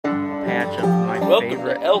hatch of my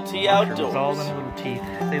favorite. Welcome to LT Outdoors. With all them little teeth.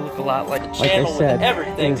 They look a lot like the channel with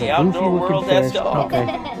everything the outdoor world has to offer.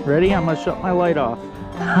 Okay, ready? I'm gonna shut my light off.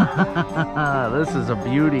 This is a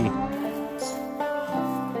beauty.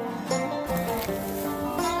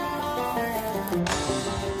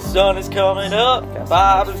 Sun is coming up,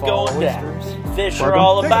 bottom's going down. Fish are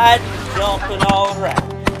all biting, jumping all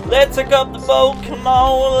around. Let's hook up the boat, come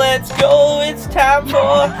on, let's go. It's time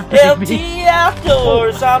for LT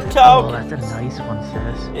Outdoors. I'm talking. Oh, that's a nice one,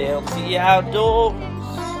 sis. LT Outdoors.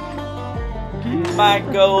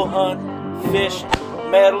 Might go hunt, fish,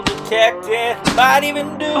 metal detecting. Might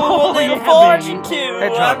even do a little fortune too.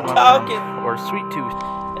 I'm talking. Or sweet tooth.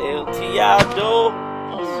 LT Outdoors.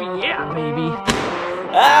 Oh yeah, baby.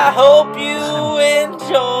 I hope you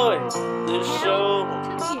enjoy the show.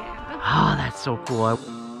 Oh, that's so cool.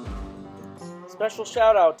 Special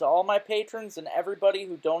shout out to all my patrons and everybody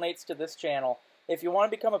who donates to this channel. If you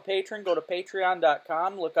want to become a patron, go to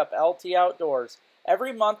patreon.com, look up LT Outdoors.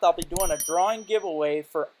 Every month I'll be doing a drawing giveaway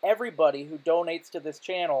for everybody who donates to this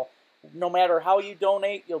channel. No matter how you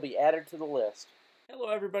donate, you'll be added to the list. Hello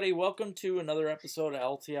everybody, welcome to another episode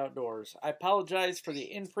of LT Outdoors. I apologize for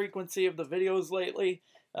the infrequency of the videos lately.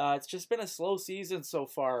 It's just been a slow season so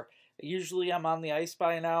far. Usually I'm on the ice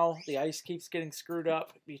by now. The ice keeps getting screwed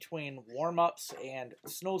up between warm-ups and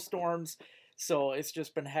snowstorms, so it's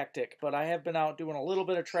just been hectic. But I have been out doing a little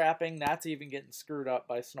bit of trapping. That's even getting screwed up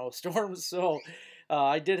by snowstorms, so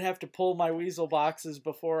I did have to pull my Weasel boxes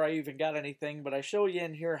before I even got anything. But I show you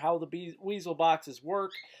in here how the Weasel boxes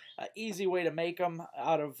work. Easy way to make them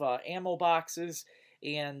out of ammo boxes.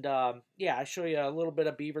 And yeah, I show you a little bit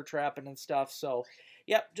of beaver trapping and stuff. So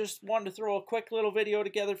yep, just wanted to throw a quick little video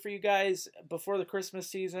together for you guys before the Christmas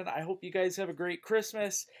season. I hope you guys have a great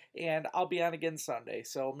Christmas, and I'll be on again Sunday.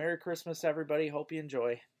 So Merry Christmas, everybody. Hope you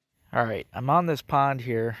enjoy. All right, I'm on this pond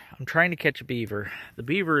here. I'm trying to catch a beaver. The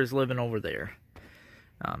beaver is living over there.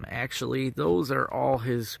 Actually, those are all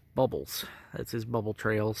his bubbles. That's his bubble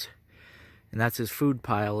trails. And that's his food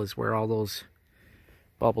pile, is where all those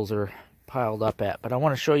bubbles are piled up at. But I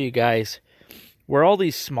want to show you guys where all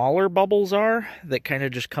these smaller bubbles are that kind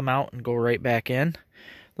of just come out and go right back in.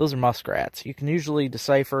 Those are muskrats. You can usually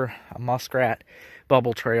decipher a muskrat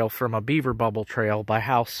bubble trail from a beaver bubble trail by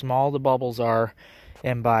how small the bubbles are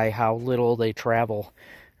and by how little they travel.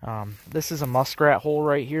 This is a muskrat hole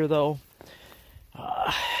right here, though.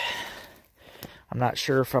 I'm not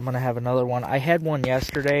sure if I'm going to have another one. I had one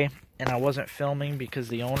yesterday, and I wasn't filming because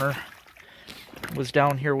the owner was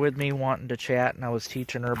down here with me wanting to chat, and I was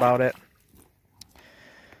teaching her about it.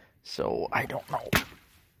 So, I don't know.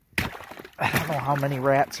 I don't know how many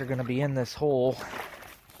rats are going to be in this hole.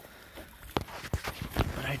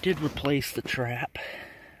 But I did replace the trap.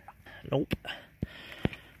 Nope.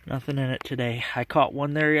 Nothing in it today. I caught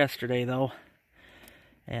one there yesterday, though.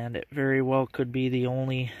 And it very well could be the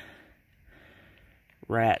only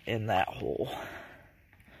rat in that hole.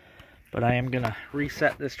 But I am going to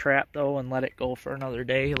reset this trap, though, and let it go for another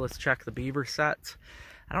day. Let's check the beaver sets.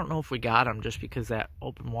 I don't know if we got them, just because that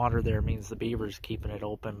open water there means the beaver's keeping it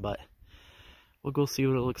open, but we'll go see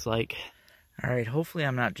what it looks like. Alright, hopefully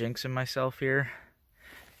I'm not jinxing myself here,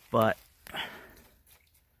 but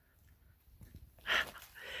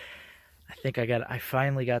I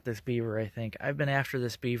finally got this beaver, I think. I've been after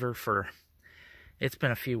this beaver for, it's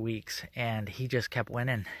been a few weeks, and he just kept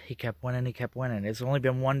winning. He kept winning, he kept winning. It's only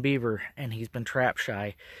been one beaver, and he's been trap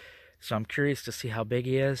shy. So I'm curious to see how big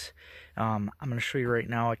he is. I'm going to show you right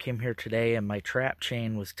now. I came here today, and my trap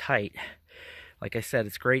chain was tight. Like I said,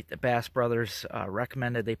 it's great that Bass Brothers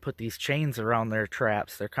recommended they put these chains around their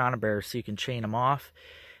traps, their conibears, so you can chain them off.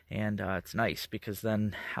 And it's nice, because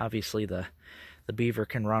then, obviously, the beaver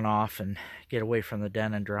can run off and get away from the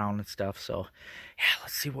den and drown and stuff. So, yeah,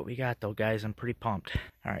 let's see what we got, though, guys. I'm pretty pumped.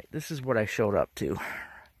 All right, this is what I showed up to.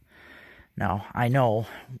 Now, I know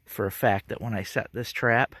for a fact that when I set this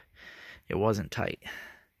trap, it wasn't tight.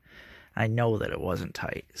 I know that it wasn't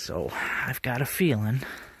tight, so I've got a feeling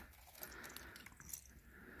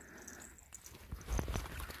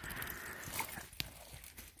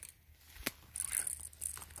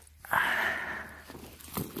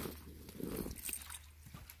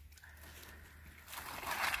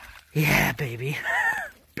yeah, baby.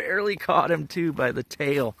 Barely caught him, too, by the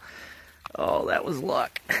tail. Oh, that was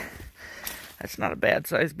luck. That's not a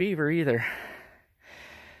bad-sized beaver, either.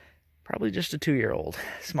 Probably just a 2-year-old.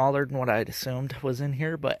 Smaller than what I'd assumed was in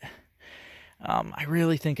here, but I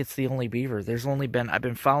really think it's the only beaver. I've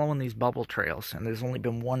been following these bubble trails, and there's only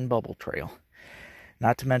been one bubble trail.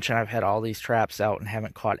 Not to mention I've had all these traps out and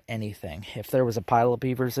haven't caught anything. If there was a pile of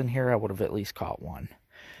beavers in here, I would have at least caught one.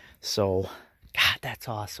 So, God, that's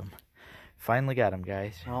awesome. Finally got him,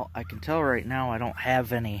 guys. Well, I can tell right now I don't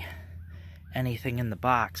have anything in the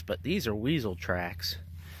box, but these are weasel tracks.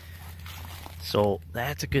 So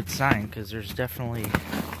that's a good sign, because there's definitely...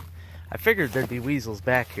 I figured there'd be weasels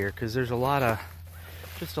back here, because there's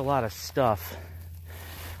just a lot of stuff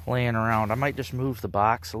laying around. I might just move the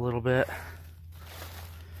box a little bit.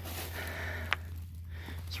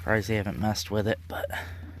 Surprised they haven't messed with it, but...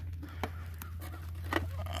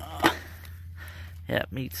 yeah,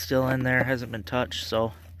 meat's still in there, hasn't been touched,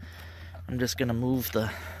 so I'm just gonna move the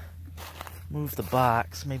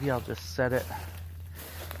box. Maybe I'll just set it.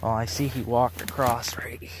 Oh, I see he walked across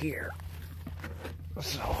right here,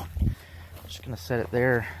 so I'm just gonna set it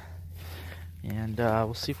there, and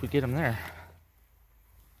we'll see if we get him there.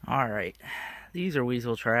 All right, these are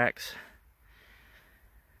weasel tracks.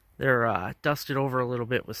 They're dusted over a little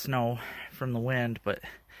bit with snow from the wind, but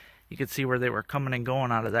you could see where they were coming and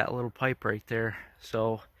going out of that little pipe right there.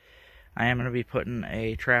 So I am going to be putting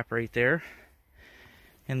a trap right there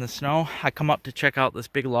in the snow. I come up to check out this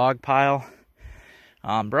big log pile.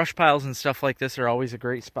 Brush piles and stuff like this are always a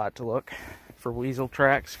great spot to look for weasel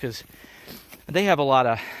tracks, because they have a lot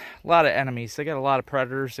of enemies. They got a lot of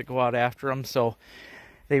predators that go out after them, so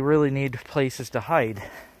they really need places to hide.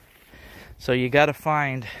 So you got to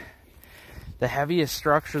find the heaviest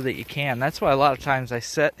structure that you can. That's why a lot of times I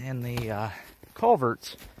set in the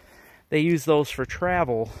culverts. They use those for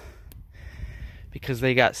travel because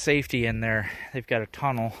they got safety in there. They've got a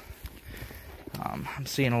tunnel. I'm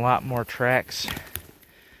seeing a lot more tracks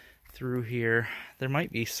through here. There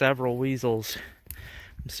might be several weasels.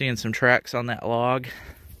 I'm seeing some tracks on that log.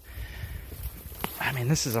 I mean,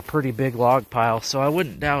 this is a pretty big log pile, so I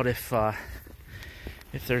wouldn't doubt if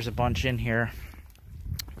there's a bunch in here.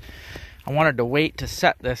 I wanted to wait to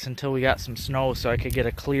set this until we got some snow so I could get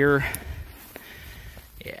a clear...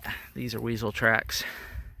 yeah, these are weasel tracks.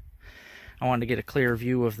 I wanted to get a clear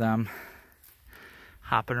view of them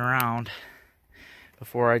hopping around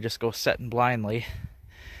before I just go setting blindly.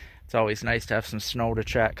 It's always nice to have some snow to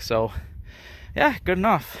check. So, yeah, good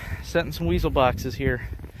enough. Setting some weasel boxes here.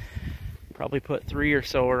 Probably put 3 or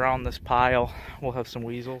so around this pile. We'll have some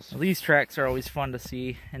weasels. These tracks are always fun to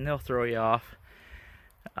see, and they'll throw you off.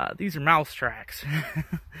 These are mouse tracks.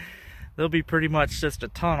 They'll be pretty much just a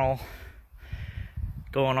tunnel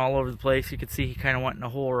going all over the place. You can see he kind of went in a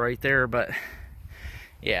hole right there, but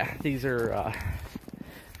yeah, these are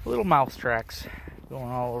little mouse tracks going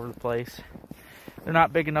all over the place. They're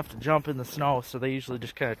not big enough to jump in the snow, so they usually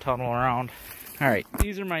just kind of tunnel around. Alright,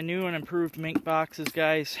 these are my new and improved mink boxes,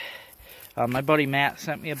 guys. My buddy Matt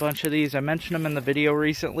sent me a bunch of these. I mentioned them in the video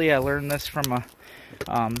recently. I learned this from a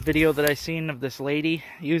video that I seen of this lady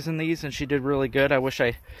using these, and she did really good.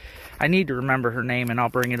 I need to remember her name, and I'll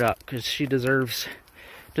bring it up because she deserves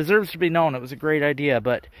to be known. It was a great idea.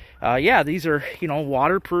 But yeah, these are, you know,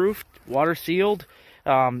 waterproof, water sealed,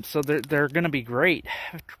 so they're going to be great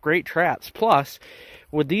traps. Plus,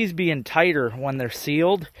 with these being tighter when they're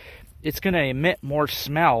sealed, it's going to emit more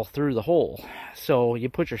smell through the hole. So you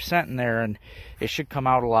put your scent in there and it should come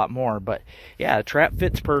out a lot more. But yeah, the trap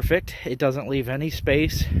fits perfect. It doesn't leave any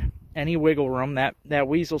space, any wiggle room. That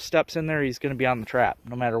weasel steps in there, he's going to be on the trap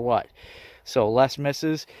no matter what. So less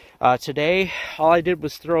misses. Today, all I did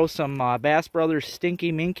was throw some Bass Brothers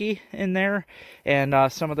Stinky Minky in there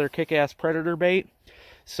and some of their kick-ass predator bait.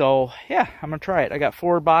 So yeah, I'm going to try it. I got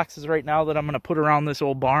 4 boxes right now that I'm going to put around this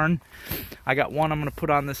old barn. I got one I'm going to put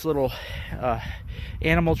on this little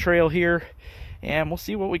animal trail here, and we'll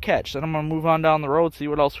see what we catch. Then I'm going to move on down the road, see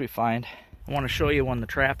what else we find. I want to show you when the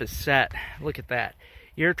trap is set. Look at that.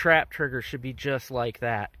 Your trap trigger should be just like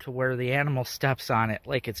that, to where the animal steps on it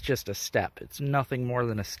like it's just a step. It's nothing more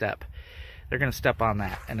than a step. They're going to step on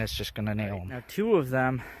that, and it's just going to nail them. Now, 2 of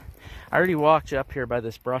them, I already walked you up here by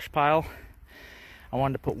this brush pile. I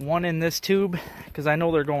wanted to put one in this tube, because I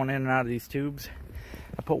know they're going in and out of these tubes.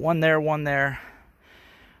 I put one there, one there.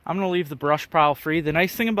 I'm going to leave the brush pile free. The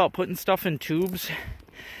nice thing about putting stuff in tubes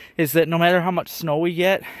is that no matter how much snow we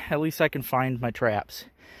get, at least I can find my traps.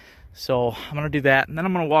 So I'm going to do that, and then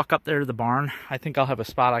I'm going to walk up there to the barn. I think I'll have a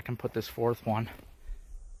spot I can put this 4th one.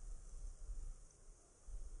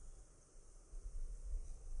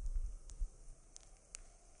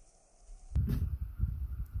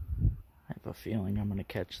 I have a feeling I'm going to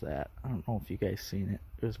catch that. I don't know if you guys seen it.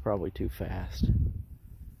 It was probably too fast.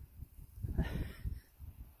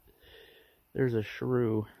 There's a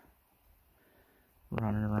shrew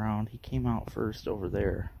running around. He came out first over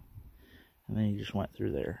there, and then he just went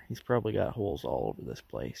through there. He's probably got holes all over this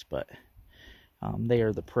place, but they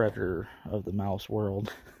are the predator of the mouse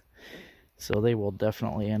world. So they will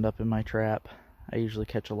definitely end up in my trap. I usually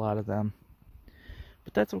catch a lot of them.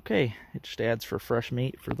 But that's okay. It just adds for fresh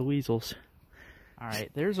meat for the weasels.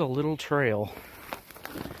 Alright, there's a little trail.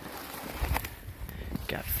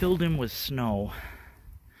 Got filled in with snow.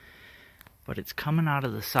 But it's coming out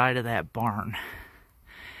of the side of that barn.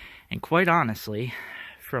 And quite honestly,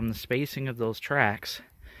 from the spacing of those tracks,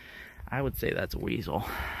 I would say that's a weasel.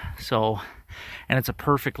 So, and it's a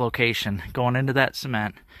perfect location. Going into that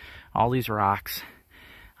cement, all these rocks.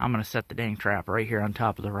 I'm going to set the dang trap right here on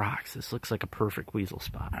top of the rocks. This looks like a perfect weasel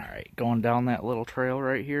spot. Alright, going down that little trail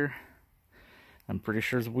right here. I'm pretty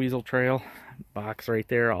sure it's a weasel trail. Box right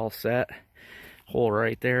there, all set. Hole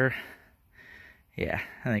right there. Yeah,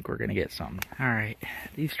 I think we're going to get something. Alright,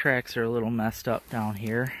 these tracks are a little messed up down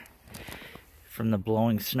here from the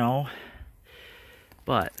blowing snow.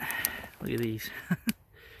 But, look at these.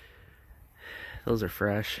 Those are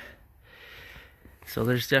fresh. So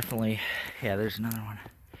there's definitely, yeah, there's another one.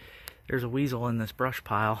 There's a weasel in this brush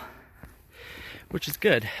pile, which is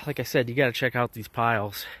good. Like I said, you got to check out these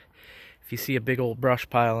piles. If you see a big old brush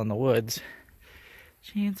pile in the woods,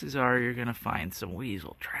 chances are you're going to find some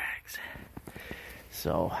weasel tracks.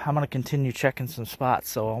 So I'm going to continue checking some spots.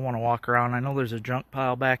 So I want to walk around. I know there's a junk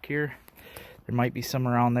pile back here. There might be some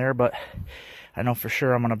around there, but I know for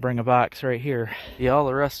sure I'm going to bring a box right here. Yeah, all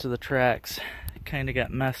the rest of the tracks kind of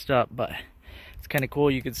got messed up, but it's kind of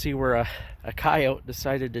cool. You can see where a coyote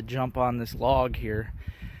decided to jump on this log here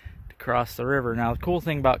to cross the river. Now, the cool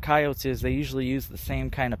thing about coyotes is they usually use the same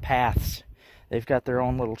kind of paths. They've got their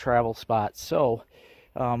own little travel spots. So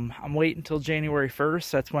I'm waiting until January 1st.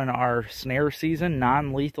 That's when our snare season,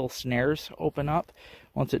 non-lethal snares, open up.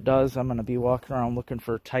 Once it does, I'm going to be walking around looking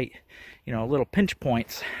for tight, you know, little pinch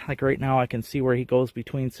points. Like right now, I can see where he goes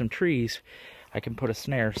between some trees. I can put a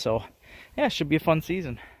snare. So, yeah, it should be a fun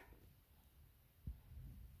season.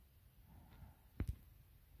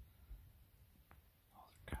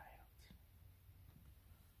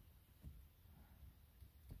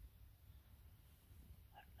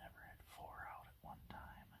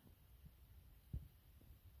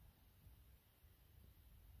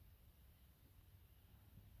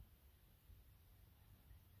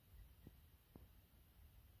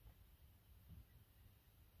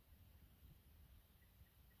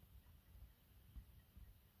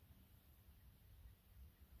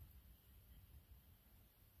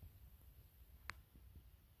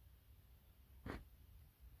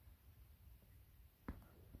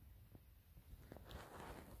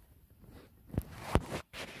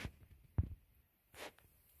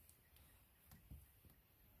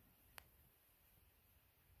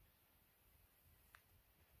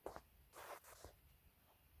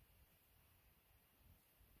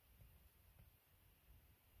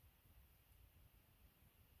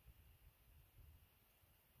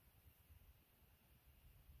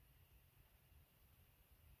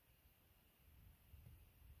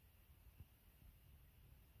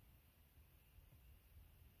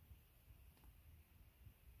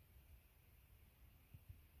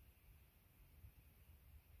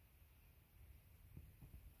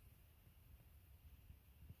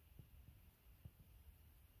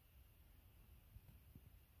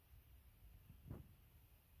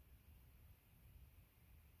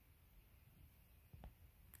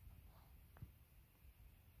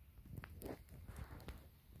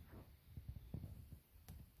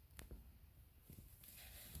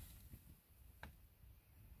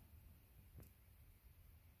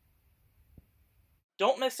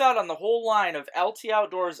 Don't miss out on the whole line of LT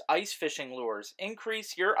Outdoors ice fishing lures.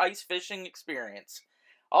 Increase your ice fishing experience.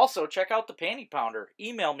 Also, check out the Panty Pounder.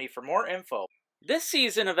 Email me for more info. This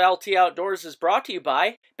season of LT Outdoors is brought to you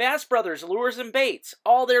by Bass Brothers Lures and Baits.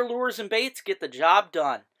 All their lures and baits get the job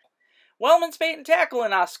done. Wellman's Bait and Tackle in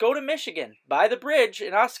Oscoda, Michigan. By the bridge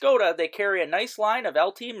in Oscoda, they carry a nice line of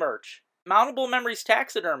LT merch. Mountable Memories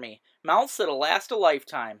Taxidermy. Mounts that'll last a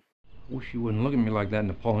lifetime. Wish you wouldn't look at me like that,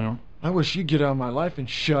 Napoleon. I wish you'd get out of my life and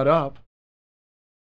shut up.